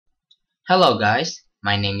Hello guys,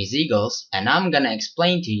 my name is Eagles and I'm gonna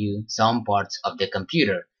explain to you some parts of the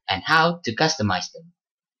computer and how to customize them.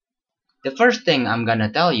 The first thing I'm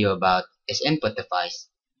gonna tell you about is input device.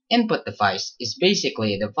 Input device is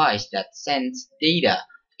basically a device that sends data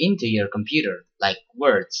into your computer like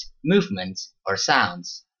words, movements, or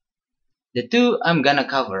sounds. The two I'm gonna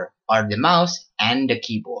cover are the mouse and the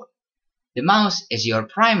keyboard. The mouse is your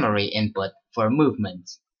primary input for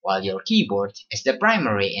movements, while your keyboard is the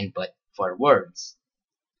primary input for words.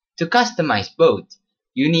 To customize both,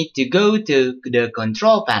 you need to go to the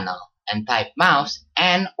control panel and type mouse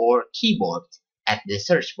and/or keyboard at the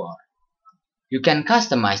search bar. You can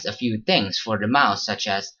customize a few things for the mouse such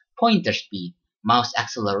as pointer speed, mouse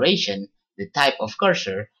acceleration, the type of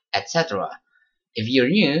cursor, etc. If you're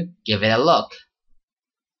new, give it a look.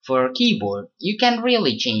 For keyboard, you can't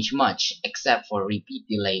really change much except for repeat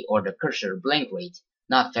delay or the cursor blink rate.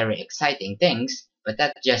 Not very exciting things, but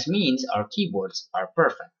that just means our keyboards are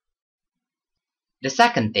perfect. The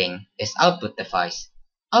second thing is output device.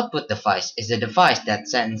 Output device is a device that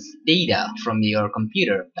sends data from your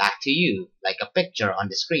computer back to you, like a picture on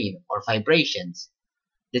the screen or vibrations.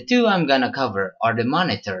 The two I'm gonna cover are the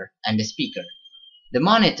monitor and the speaker. The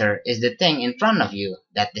monitor is the thing in front of you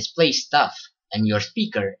that displays stuff, and your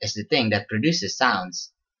speaker is the thing that produces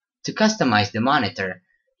sounds. To customize the monitor,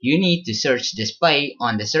 you need to search display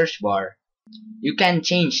on the search bar. You can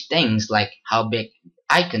change things like how big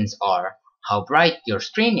icons are, how bright your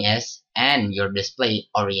screen is, and your display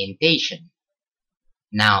orientation.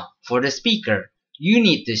 Now, for the speaker, you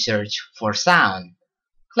need to search for sound.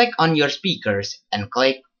 Click on your speakers and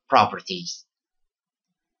click Properties.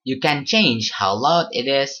 You can change how loud it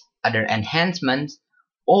is, other enhancements,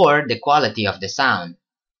 or the quality of the sound.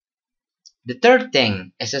 The third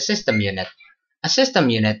thing is a system unit. A system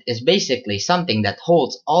unit is basically something that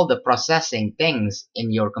holds all the processing things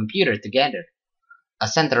in your computer together. A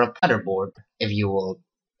central motherboard, if you will.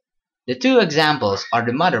 The two examples are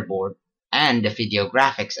the motherboard and the video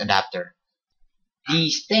graphics adapter.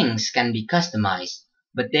 These things can be customized,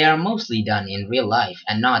 but they are mostly done in real life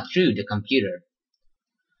and not through the computer.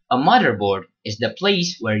 A motherboard is the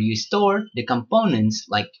place where you store the components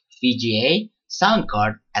like VGA, sound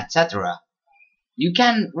card, etc. You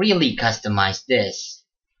can really customize this.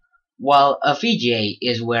 While a VGA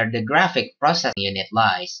is where the graphic processing unit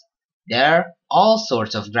lies, there all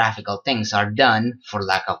sorts of graphical things are done, for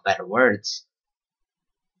lack of better words.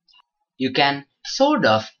 You can sort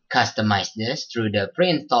of customize this through the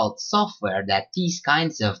pre-installed software that these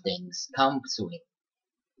kinds of things comes with.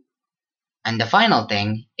 And the final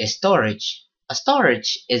thing is storage. A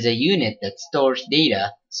storage is a unit that stores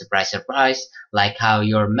data, surprise surprise, like how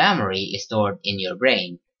your memory is stored in your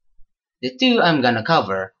brain. The two I'm gonna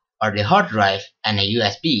cover are the hard drive and a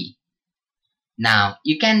USB. Now,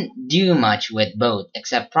 you can't do much with both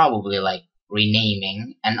except probably like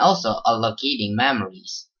renaming and also allocating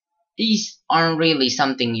memories. These aren't really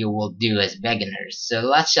something you will do as beginners, so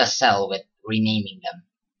let's just settle with renaming them.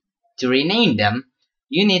 To rename them,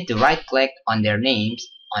 you need to right-click on their names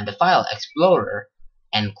on the File Explorer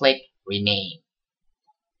and click Rename.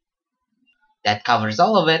 That covers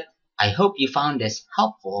all of it. I hope you found this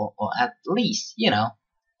helpful, or at least,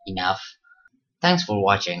 enough. Thanks for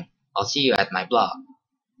watching. I'll see you at my blog.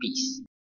 Peace.